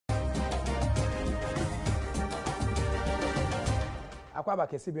Akwaba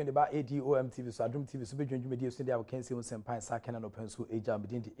kesi bi ba Adom TV so Adom TV so be dwendwumedi so dia wakensi on sempan sa kana no penso eja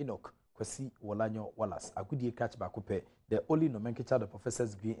medindi Enoch Kwasi Wolanyo Wallace agudie catch back pe the only nomenclature the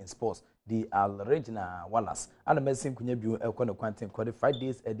professors degree in sports the Regina Wallace and medicine kunya bi ekọ quantum called 5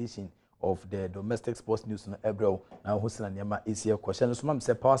 days edition of the domestic sports news no Ebro na hosina niama esie question no so mam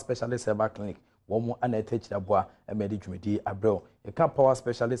say power specialist herbal clinic womo ana etechira boa emedi dwumedi Abro a power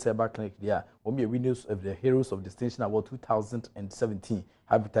specialist herbal clinic there womo winners of the Heroes of Distinction Award 2017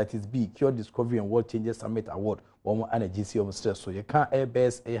 hepatitis B cure discovery and world changes summit award womo ana GC of stress so you can air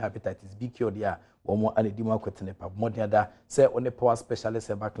best a hepatitis B cure there womo ana dima kwetene pa modern da say on the power specialist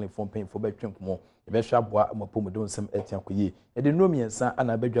herbal clinic for pain for betwem mo e be hwa boa amapomodon sem etiakoye e de no miensa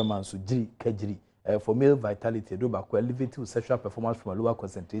ana badwaman so giri kagiri for male vitality do back elevating sexual performance from a lower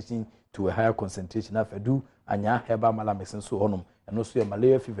concentration to a higher concentration after do anya herbal malamexin so honum and also a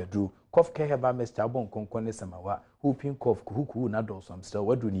malaria fever do cough care herbal mixture bon konkone samawa whooping cough kuku na do some still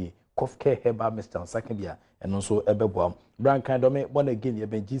waduni cough care herbal mixture second year and also ebeboam brand kind of me one again ye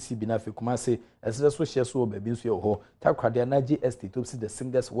ben GC bi na fe kuma say esere so share so baby so ho takwade na GST to see the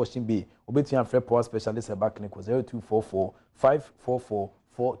singles washing bay obetia free power specialist herbal clinic 0244 544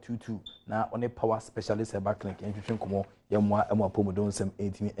 422 na one power specialist herbal clinic entwetwe komo yemwa emapomodon sem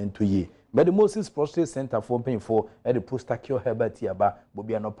 18 entoye but the Moses prostate center for pain for the prostate cure herbal tiaba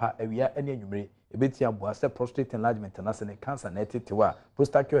bobia no pa awia ene anwumre ebetia boa se prostate enlargement na se ne cancer na etetewa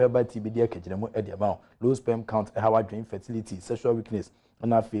prostate cure herbal tbd akegiremu ediaba low sperm count how drain fertility sexual weakness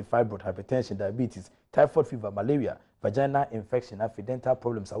na fibroid hypertension diabetes typhoid fever malaria vaginal infection and dental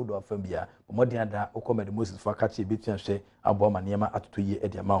problems awudo afambia bomodian da okomedi Moses for catch betia hwe aboma niema atotoye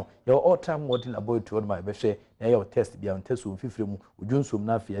ediama your all time modern laboratory ma be hwe na your test bia on test ofifire mu odwonsom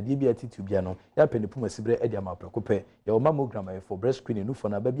na afia de bia attitude bia no ya penipum asibre ediama prekope your mammogram for breast screening no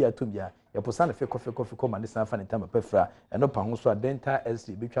for na ba bia atombia ya posana fe kofe koma ne san fa ne tama pefra eno pa ho so dental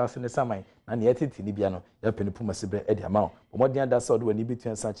x-ray betwa se ne saman na ne yetiti ni bia no ya penipum asibre ediama bomodian da so do wani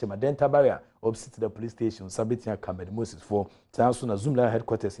betia san chema dental barrier opposite the police station sabetia Kamedi Moses for Tansu na Zoomla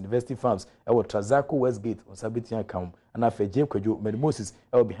headquarters University Farms ewo Trazaco Westgate on sabetia Kam and afa James Kwadwo Med Moses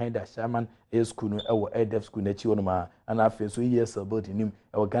ewo behind the Shaman A school no ewo Edef school na chi wono ma and afa so ESL building nim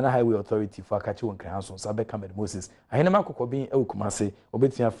ewo Ghana Highway Authority for akachi won kan so sabe Kamedi Moses ahena makoko bin ewo Kumase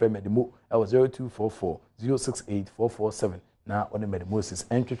obetia frame Medimo ewo 0244 068447 na one Med Moses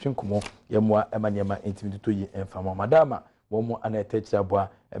entwetwe komo yemwa emanyema intimidito yi enfama madama womo ana etechira boa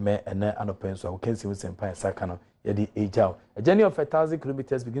eme ene anopenso a wokensi wosempan sakano yedi ejao a journey of 1,000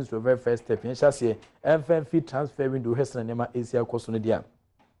 kilometers begins with the very first step yen shase MFN transfer window hesna nema Asia koso no dia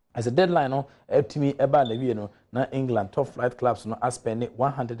as a deadline no etimi eba na wie no na England top flight clubs no aspend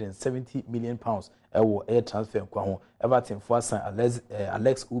 170 million pounds ewo air transfer kwa ho Everton for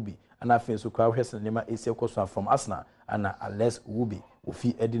Alex Ubi ana afenso kwa hesna nema Asia koso from Arsenal ana Alex Ubi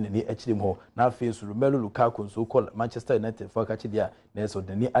ofi edin ni achirim ho na afenso Romelu Lukaku so call Manchester United for kachi dia na so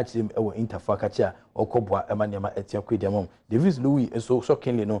dani achirim ewo Inter for kachi a okoboa emaniama etia kwediamom Davis Louis so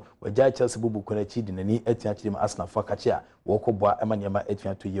shockingly no waja Chelsea bubu kona chi di nani etia achirim Arsenal for kachi a okoboa emaniama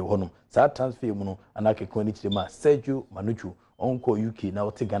etia to ye honum sa transfer mu no anake koni chirima Sergio Manuchu onko UK na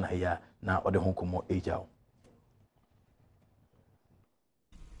ote Ghana ya na ode honkomo ejao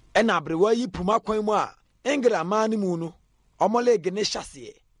ena brewa yi puma kwan mu a England mani mu no omolege ne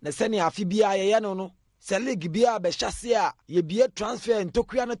hyase na sene afi bia ye no no se league bia be hyase a ye bia transfer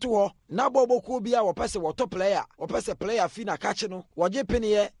ntokua ne to ho na boboku bia wo pese wo to player wo pese player fi na kache no wo je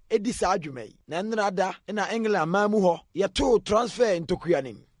pene edi sa adwumai na nrada na England mamu ho ye to transfer ntokua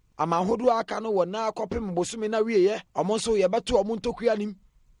nim ama hodo aka no wo na akopem bosumi na wieye omo so ye beto omo ntokua nim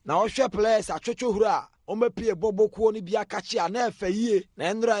na wo hwe players atwotwo huru a omapie boboku ni bia kache a na afa yie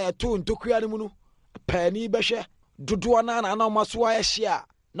na nra ye to ntokua nim no pani behwe dodo na na omaso ayehia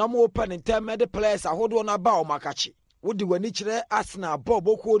na mo open intermediate players ahodo na ba o makachi wodi wani kire Arsenal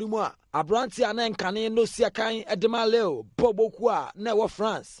boboku ori mu a abranti ana nkane no siakan edema leo boboku a na wo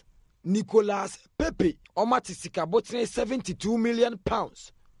France Nicolas Pepe omati sika botene 72 million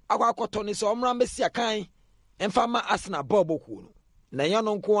pounds akwakoto ni so omra mesiakan emfama Arsenal boboku no na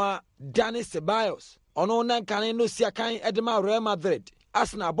yano nko a Dani Ceballos ono na nkane no siakan edema Real Madrid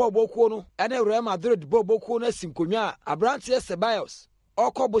Arsenal boboku no ene Real Madrid boboku na sinkonwa abrantie Ceballos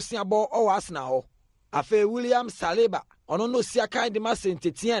okobosia bo o Arsenal ho afa William Saliba ono no siakan de ma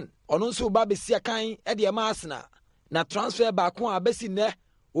Saint-Etienne ono nso ba be siakan e de ma Arsenal na transfer ba ko abesi ne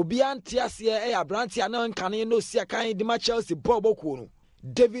obi antiase e abrantie na nkane no siakan de ma Chelsea boboku no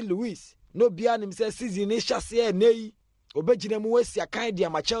David Luiz no bia nim se season ni hyase nei obegina mu wasiakan de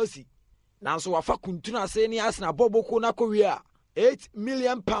ma Chelsea nanso wafa kuntuna se ni Arsenal boboku na kowie a 8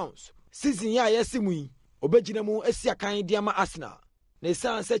 million pounds season ya yesimu obegina mu asiakan de ma Arsenal ne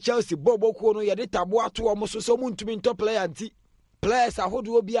san se Chelsea bobo ko no ye de tabo ato omo so mu ntumi ntop player nti players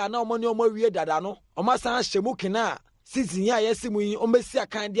ahodo bi a na omo ne omo wie dada no omo san hyemu kena season ya yesimu yi omesi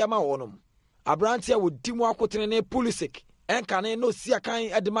akan de ama wonom Abrantia would dimu akotene ne Pulisic enkane no si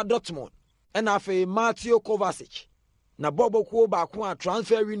akan edema Dortmund ena afi Mateo Kovacic na bobo ko ba ko a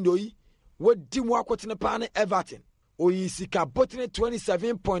transfer window yi would dimu akotene pa ne Everton oyi sika botene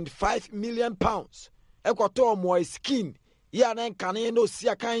 27.5 million pounds ekoto mo skin ya na enkane no si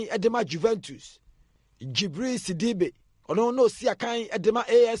akan edema Juventus Jibril Sidibe ono no si akan edema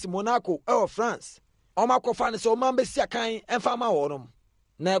AS Monaco France omakofa ne so mambe si akan emfa ma wonom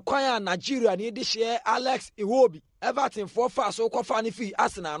na kwanya Nigeria ni de share Alex Iwobi Everton for fa so kofa ne fi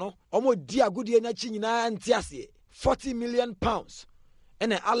Arsenal no omo di agudie na chi nyina ntiase 40 million pounds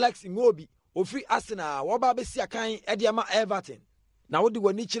ene Alex Iwobi ofri Arsenal wo ba be si akan e de ma Everton na wodi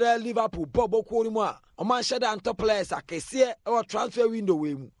wani kire Liverpool bobo ko ni mu a oman sheda antop players akese e transfer window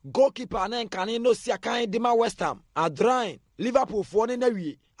we mu goalkeeper na nkane no si akan de ma West Ham Adrian Liverpool for ne na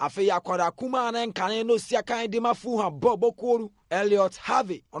wie afi yakwada kuma na nkane no si akan de ma Fulham bobo ko Elliot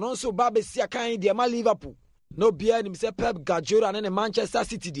Harvey ono nso ba be si akan de ma Liverpool no bia nim se Pep Guardiola ne Manchester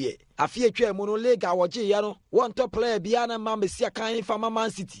City de afi etwa mu no league a woje ya no one top player bia na ma be si akan fa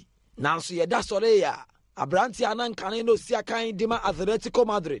Man City nanso ye da sore ya Abranti anankane no si akan de ma Atletico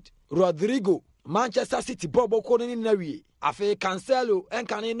Madrid Rodrigo Manchester City bobo ko ni na wie afi Cancelo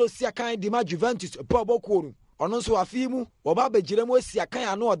enkane no si akan de ma Juventus bobo ko ono nso afi mu wo ba be gire mu si akan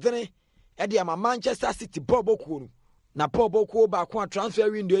ano odene e de ma Manchester City bobo ko na bobo ko ba ko transfer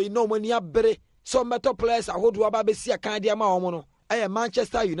window yi no mani abere so meto players ahodo aba be si akan de ma omo no e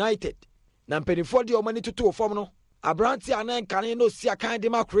Manchester United na mpedifo de omani tutu fom no Abranti anankane no si akan de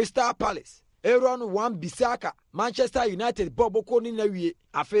ma Crystal Palace Aaron Wan-Bissaka Manchester United bobo ko ni na wie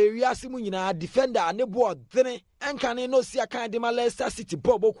afewi asimu nyina defender ne bo odene enkane no si akan de ma Leicester City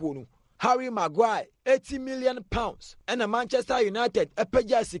bobo ko no Harry Maguire 80 million pounds and Manchester United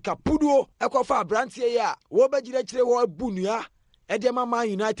epeja sika puduo ekofa Abranti ya wo bejire kire wo bunua edema Man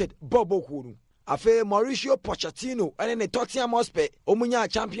United bobo ko no afe Mauricio Pochettino ene ne Tottenham Hotspur omunya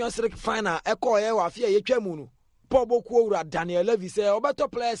Champions League final ekoye wa afia yetwa mu no bobo ko wura Daniel Levy say obeto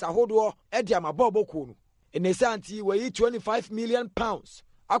players ahodo ediama bobo ko no enesanti we 25 million pounds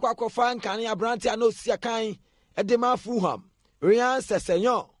akwakofa nkane Abranti no sia kan edema Fulham Ryan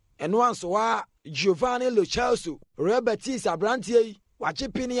Sessegnon eno anso wa Giovanni Lo Celso Robertis Abranti yi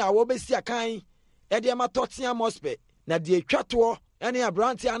wachipini a wo besia kan ediama Tottenham Hotspur na de twato ene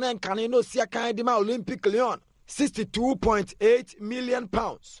Abranti anankane no sia kan edema Olympic Lyon 62.8 million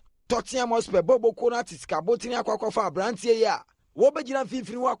pounds Tottenham Hotspur bobo ko na tiska botini akwakofa Abranti ya wo begina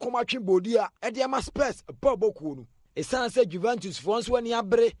fifiri wa koma twebodi a ediama Spurs bobo ko no esan se Juventus fons wani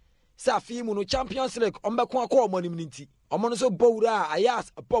abre sa fi mu no Champions League ombeko akọ omonim nti omono so bowura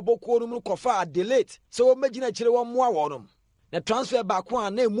Ayas bobo ko no mu kofa delete so wo megina kire wo moa wonom na transfer ba ko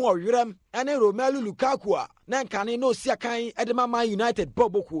an na emu owerem ene Romelu Lukaku a na nkane no si akan edema Man United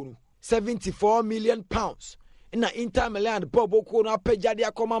bobo ko no 74 million pounds na Inter Milan bobo ko no apejade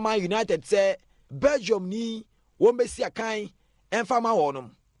akoma Man United say Belgium ni wo mesi akan emfa ma wonom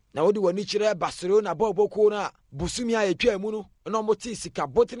na wodi wani kire Barcelona bobo ko na busumi a etwa mu no no moti sika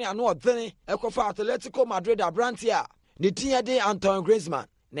botene ano odene ekofa Atletico Madrid Abranti a ne tinya de Antoine Griezmann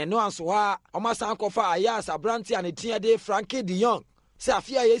ne no anso ha omasan kofa Ayas Abranti a ne tinya de Frankie de Jong se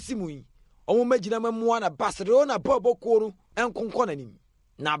afia yesimu yi omo magina mamu na Barcelona bobo ko no enkonko nanim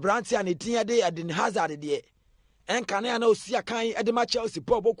na Abranti a ne tinya de Eden Hazard de enkane ana osia kan edema Chelsea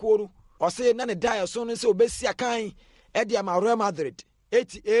bobo ko no o se na ne dai so no se obesia kan ediama Real Madrid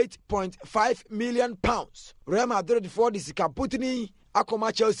 88.5 million pounds Real Madrid for this kaputini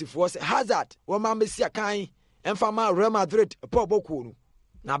akoma Chelsea for Hazard wo ma mesia kan emfama Real Madrid bobo ko no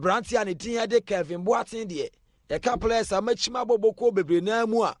na Abranti a ne tinya de Kevin Boateng de e ka players amachima bobo ko bebre na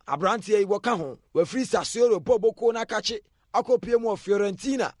mu a Abranti yi wo ka ho wa free Sassuolo bobo ko na kache akopie mu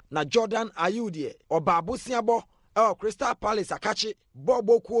Fiorentina na Jordan Ayew de obabosiabo Crystal Palace akache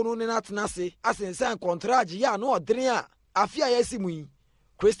bobo ko no ne natenase asensan contract ya no odren a afia yesimu yi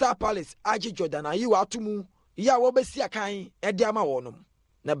Crystal Palace aji Jordan Ayew atumu ya wo besia kan ede ama wonom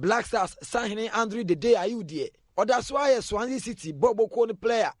na Black Stars sanhene Andrew Dede Ayew de oda so aye Swansea City bobo ko ne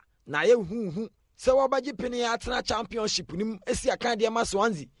player na ye huhu se wo baji pini atena championship nim esia kan de ama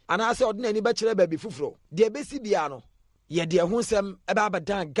Swansea ana se odena ni be kire ba bi fufuro de besi bia no ye de hunsem eba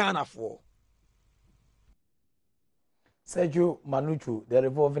abadan Ghana fo Sergio Manucho, the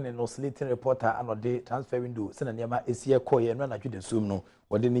revolving and oscillating reporter, and the transfer window, send a Yama Asia Koy and run at the Zoom. No,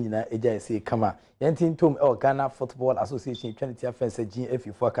 what didn't you know? Say, come on. Yantin Tom or Ghana Football Association, Trinity Offense,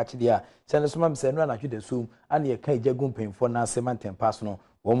 GF for Catchidia, send us mum send run at the Zoom, and your Kai Jagumping for now, Semantan Personal.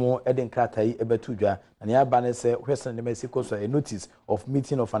 One more Eden Kratai Ebetuja, and the Albanese say Western Mexico saw a notice of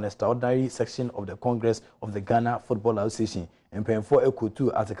meeting of an extraordinary section of the Congress of the Ghana Football Association. And paying for Echo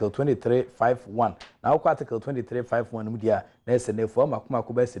 2 Article 2351. Now Article 2351 Mudia, there's a for Makuma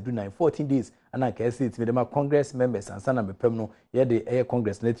Kubes do 14 days, and I can see it with my Congress members and Sana Pemno, yet the Air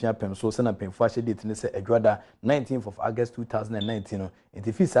Congress Nature Pem so Sana Pem Fashe date in the Edwada 19th of August 2019. It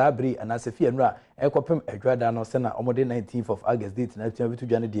if it's Abri and as a Fianra, Equapem Edwada no Sana Omode 19th of August date in to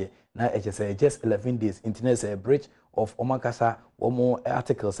January. Now HSA just 11 days, internet a bridge of Omakasa, or more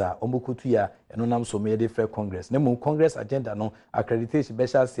articles are Omukutuya, and Onam so made fair Congress. Nemo Congress agenda no accreditation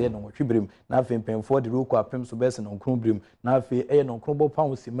Besha said on Tribrim, nothing paying for the Ruka Pem Subes on Crumbrim, nothing a non Crumble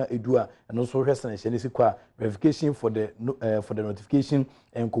Pound Sima Edua, and also Western Shenisqua, verification for the notification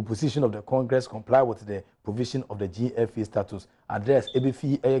and composition of the Congress comply with the provision of the GFA status. Address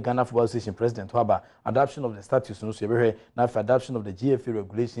ABF Ghana Football Association President Waba, adoption of the status no severe, now for adoption of the GFA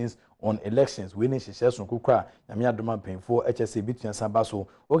regulations on elections, winning shares on Kukra, Yamia Doman paying for HSA between Sambaso,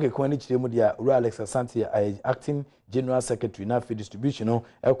 okay, Kwani Chimudia, Ura Alexa Santia, acting General Secretary, Nafi Distribution,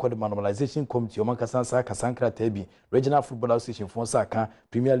 Elcode Normalization Committee, Omankasansa, Kasankra Tebi, Regional Football Association Fonsaka,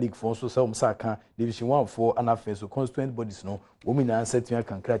 Premier League Fonso Saka, Division 1 for Anafenso, Constituent Bodies, no, Women and Setting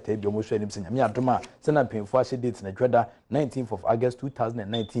Kankra Tebi, Omosha Nimson, Yamia Doma, Sena paying for dates in the Dreader, 19th of August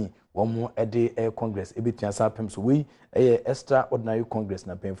 2019. One more a day air Congress, a bit Sapem, so we a extraordinary Congress,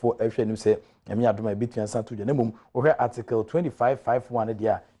 na paying for every say, Yamia Doma, a bit Santu Janimum, or Article 2551 a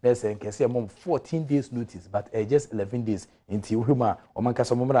year. There's a case among 14 days notice, but just 11 days into Huma or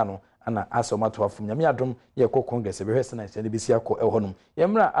Mancasa Momrano, and Asomatua from Yamiadrum, Yako Congress, a rehearsal and Bisia Co Elhonum.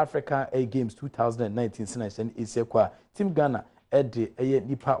 Yamra Africa A Games 2019 Senation is Team Ghana at the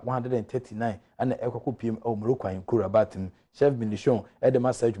Nipa 139 and the Equaco PM or Morocco in Kurabatin. Chef Binichon at the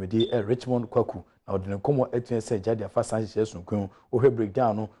massage with the Richmond Kwaku. Now, the Como Etienne said Jadia Fast Sanchez Nukun, or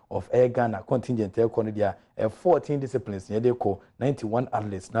breakdown of Air Ghana contingent Air Conadia, 14 disciplines near the co 91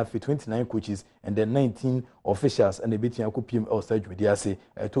 athletes, now 29 coaches, and then 19 officials, and the BTN PML stage with the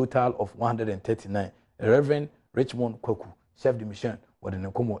a total of 139. Reverend Richmond Kwaku, Chef de Mission, what in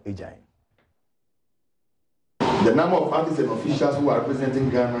the Como Agile. The number of athletes and officials who are representing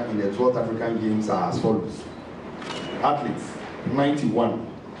Ghana in the 12th African Games are as follows. Athletes, 91.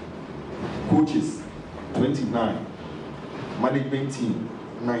 Coaches, 29. Management team,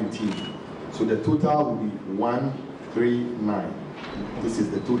 19. So the total will be 139. This is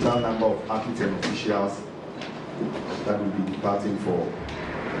the total number of athletes and officials that will be departing for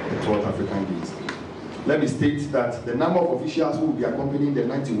the 12th African Games. Let me state that the number of officials who will be accompanying the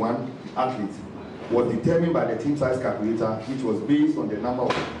 91 athletes was determined by the team size calculator, which was based on the number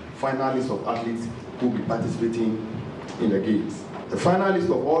of finalists of athletes who will be participating in the Games. The final list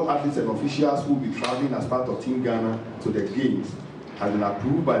of all athletes and officials who will be traveling as part of Team Ghana to the Games has been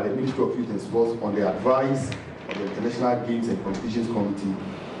approved by the Ministry of Youth and Sports on the advice of the International Games and Competitions Committee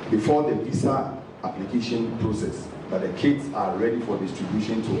before the visa application process. But the kits are ready for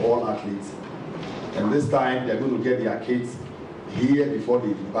distribution to all athletes. And this time they're going to get their kits here before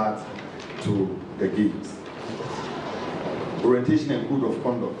they depart to the Games. Orientation and code of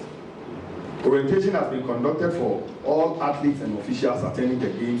conduct. Orientation has been conducted for all athletes and officials attending the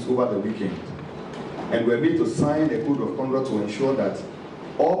Games over the weekend. And we're made to sign the code of conduct to ensure that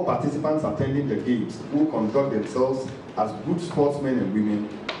all participants attending the Games will conduct themselves as good sportsmen and women,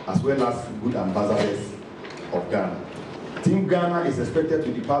 as well as good ambassadors of Ghana. Team Ghana is expected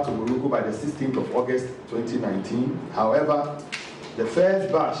to depart to Morocco by the 16th of August 2019. However, the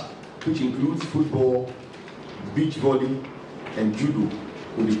first batch, which includes football, beach volley, and judo,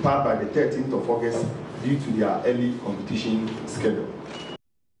 will depart by the 13th of August due to their early competition schedule.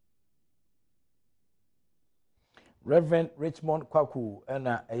 Reverend Richmond Kwaku and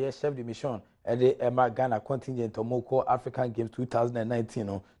a chef de mission at the Ghana contingent of Moko African Games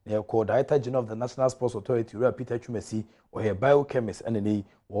 2019. They are called Director General of the National Sports Authority, Peter Chumesi, or a biochemist, and the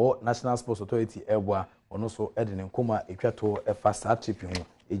National Sports Authority, Ewa, and also Eden Nkuma, Equator, a fast trip.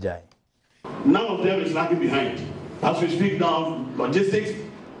 None of them is lagging behind. As we speak now, logistics,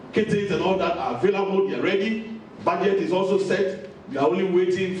 kitchens and all that are available, they are ready. Budget is also set. We are only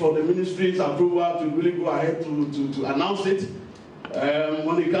waiting for the ministry's approval to really go ahead to announce it.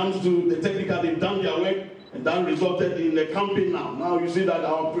 When it comes to the technical, they've done their work, and that resulted in the camping now. Now you see that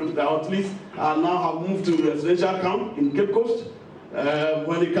our athletes are now have moved to residential camp in Cape Coast.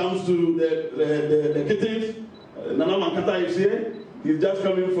 When it comes to the kitchens, Nana Mankata is here. He's just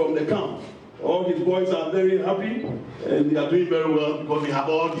coming from the camp. All his boys are very happy and they are doing very well because they have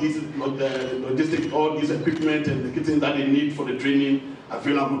all these logistics, all this equipment and the kitchens that they need for the training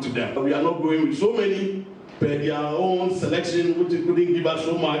available to them. We are not going with so many per their own selection, which couldn't give us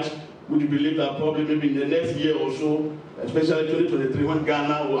so much. Would you believe that probably maybe in the next year or so, especially 2023, when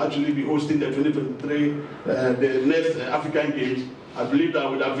Ghana will actually be hosting the 2023, the next African Games, I believe that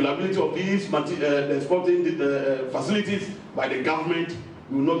with the availability of these the sporting facilities by the government,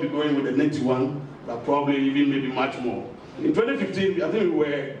 we will not be going with the 91, but probably even maybe much more. In 2015, I think we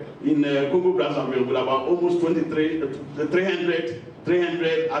were in Congo Brazzaville with about almost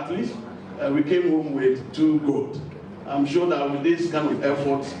 300 athletes. We came home with 2 gold. I'm sure that with this kind of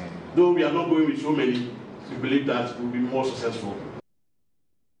effort, though we are not going with so many, we believe that we'll be more successful.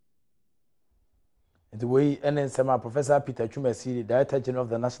 The way NNSMA Professor Peter Chumesi, Director General of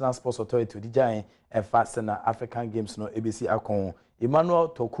the National Sports Authority, DJ and Fastener African Games no ABC Akon. Emmanuel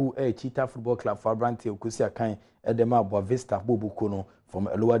Toku Cheetah Football Club for Branty Okusi Akan Edema Boavista Bobukono from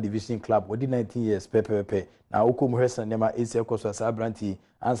a lower division club within 19 years pepe. Now Okum Herson Nema ACL Koso Branty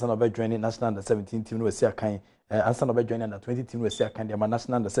answer of joining National Under 17 team no Akan answer of joining Under 20 team no Akan the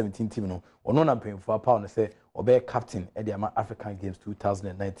National Under 17 team no or no paying for a pound say obey captain at the African Games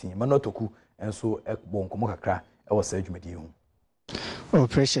 2019. Emmanuel Toku and so Ekbon Komokakra I was Serge Medium. Oh,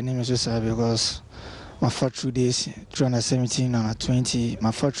 pressure name is just because my 4 days, 217 and 20,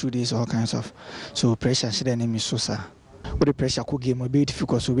 my 4 days, all kinds of. So pressure, she name is Sosa. What the pressure could give me a bit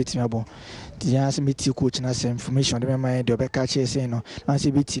difficult to beat me about. The answer me to coach and I say information. The mind the back catcher saying no. I say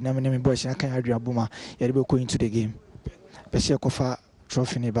beat na me boys. I can't agree Abuma. You will go into the game. Pese kofa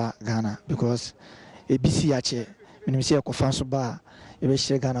trophy neba Ghana because ABC ache. When you say kofa so ba, you be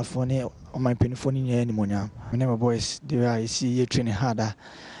share Ghana for ne on my penny phone in any monya. My boys, they are see you training harder,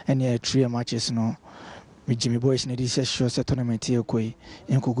 and yeah 3 matches no. Jimmy Boys in this show tournament here koi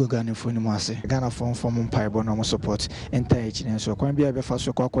in Kugu Ghana for Nimase. Ghana form Paibo no support entire so can be a fast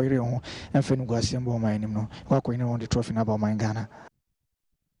so quite and Fenugas and Boma no. What we know on the trophy about my Ghana.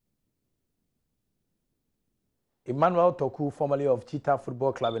 Emmanuel Toku, formerly of Cheetah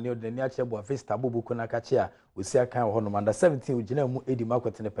Football Club and the Niache Boavista Bobu Kunakachia, we see a kind of Honor under 17 with General Eddie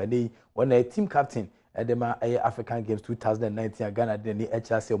Marquette in the Penny, when a team captain. Edema African Games 2019 Ghana de ni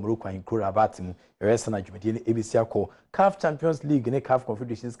HRC Morocco in Kura Batim Resana Jumedi ABC Ako CAF Champions League ne CAF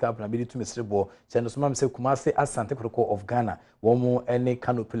Confederations Cup na bidi to Mesrebo Chendo Sumam se Kumase Asante Kotoko of Ghana womo any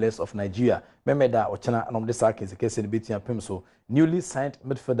Kano Pillars of Nigeria Memeda Ochana anom de sake se kese beti apem so newly signed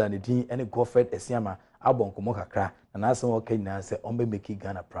midfielder ne din any Godfred Esiama abon komo kakra na naso wo kanyina se ombe make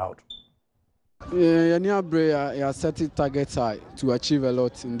Ghana proud. Yania Brea set targets high to achieve a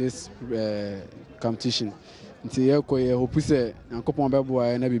lot in this competition. Nti ye hope say Yankopon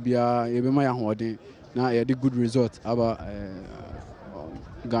beboa na bibia ye be ma ya hoden na ye the good result about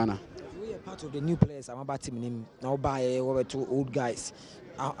Ghana. We are part of the new players I'm about team name now by over 2 old guys.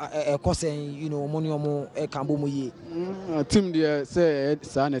 You know money omo kambo mo ye. Team there say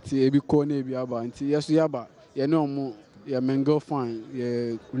sanity e bi ko na bi aba nti yeso yaba ye no mo ye mengo fine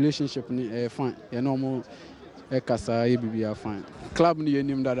ye relationship ni fine ye no mo kasa ye bibia fine. Club ni ye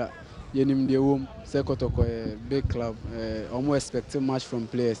nim dada yenim de wom sekotoko big club almost expecting much from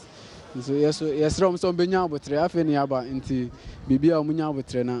players so yes rom so benya abotre afi ni aba nti bibia omunya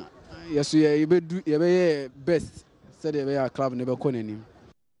abotre na yeso ye be best said ye be club ne be konanim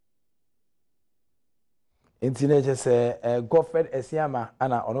nti na je se Godfred Esiama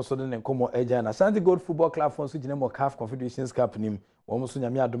ana ono so de ne komo eja na Ashanti Gold Football Club fon so gine mo CAF Confederations Cup nim wo so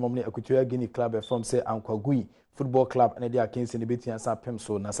nyame adomom ne Equatorial Guinea Club from say Ankwagui Football Club and the Akinsi ne beti ansa pem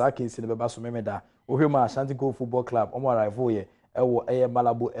so na sa Akinsi ne beba so memeda ohwema Ashanti Gold Football Club omo arrival ye ewo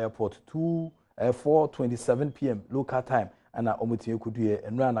Malabo Airport 4:27 p.m. local time ana omutie kuduye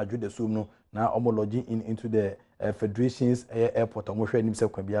enura anadwo de sum no na omo lodging into the federations airport omo hwe nim se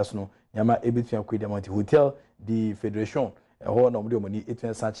kwabiaso no nyama ebetua kwediamant hotel the federation ho na omo de omoni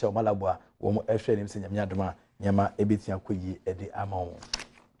etua sa che Malabo a omo ehwe nim se nyame adoma nyama ebetua kwayi ede ama wo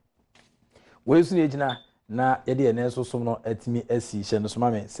wesu ne gina na yede ene so som no atimi asi hye no so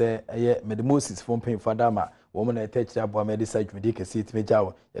mame se eye Medmoses from pain fadama woman na etechira bo amedi side medi kesi etime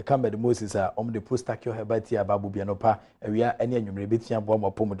jawo ye ka Medmoses a om de postakio hebati ababu bia no pa awia ene anwumre betia bo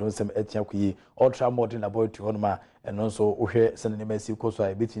amapom don sem etia kuyi ultra modern laboratory honoma and also ohwe sene ne masi ko so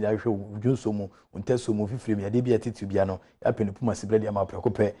a betini ahwe dwunso mu unteso mu fifiri me ade bia titu bia no apeni puma sibredi ama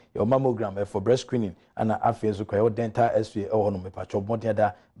prekope your mammogram for breast screening ana afie so kwa dental x-ray no me pacho modern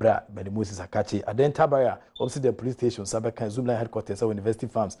da bra Moses Akachi adenta baya opposite the police station Sabeka Zoomline headquarters University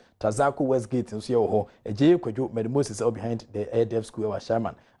Farms Tazako Westgate nso ye ho eje kwadwo Moses behind the ADF school wa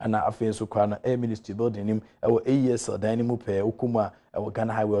Sherman ana afie so kwa na air ministry building nim AES dan mu pe okuma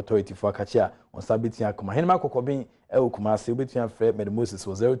Ghana Highway Authority for Akachi on sabiti akoma henma kokobin okuma se obeti afre Moses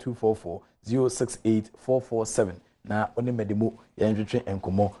 0244 068447 na oni medemu ya ntwetwe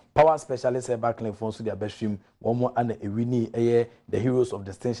enkomo power specialist back clinic for so their best stream one more and ewini the heroes of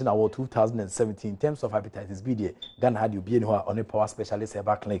distinction award 2017 in terms of hepatitis B there Ghana had you be no on power specialist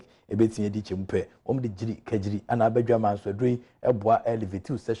back clinic ebetinye di chempe de jiri kajiri ana abadwa man so doing eboa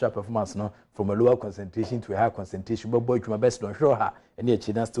elevative sexual performance no from a lower concentration to a higher concentration boy twuma best don show ha ene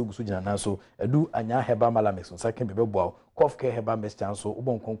achina still gusu jina na so edu anya heba malamex so second bebeboa cough care heba mex chan so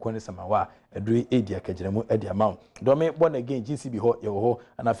ubon konkon samawa edu edi akagiremu edi amount do me born again GCB ho ye ho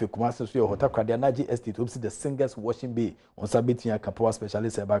ana fe kuma so ye ho takwade na GST to the singers washing bay on sabetia power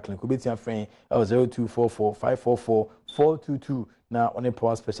specialist back clinic obetia friend 0244544422 na on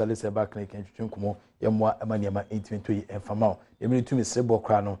power specialist back clinic entwetwe nkomo yemwa amaniama 820 enfama yemiri tumi srebo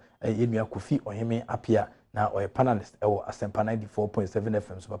kra no yenua kofi oheme apia na oye panelist ewo asempa 94.7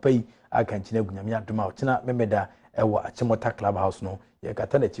 FM so papa yi aka nchine agunyame adoma ochina memeda ewo achimota clubhouse no ye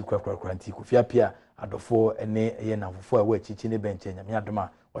kata na chi kwakwa nti kofi apia adofo ene ye namfofo ewo achichi ne benche nyame adoma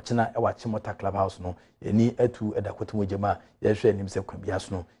ochina ewo achimota clubhouse no eni atu edakotomo jema ye hwe anim se kwabia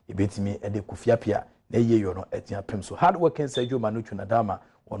so no ebetimi ede kofi apia na ye yo no etia pem so hard working Sergio Manuchu na dama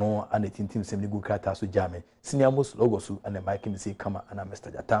ono ane tintim sem ligu krata so jame senior most logo so ane Mike mi say kama ana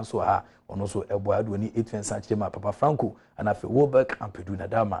Mr. Jatan so ha ono so ebo adu ni 8 sanche ma Papa Franco ana fe Woberg ampedu na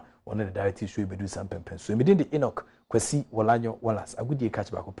dama ono the director show bedu sampempen so me the Enoch Kwesi Wolanyo Wallace agudi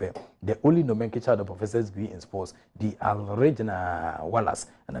catch back up the only nomenclature the professor's degree in sports the original Wallace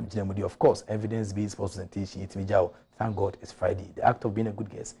and I'm Jinamudi of course evidence based presentation it thank God it's Friday the act of being a good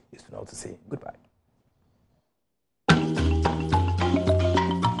guest is to know to say goodbye.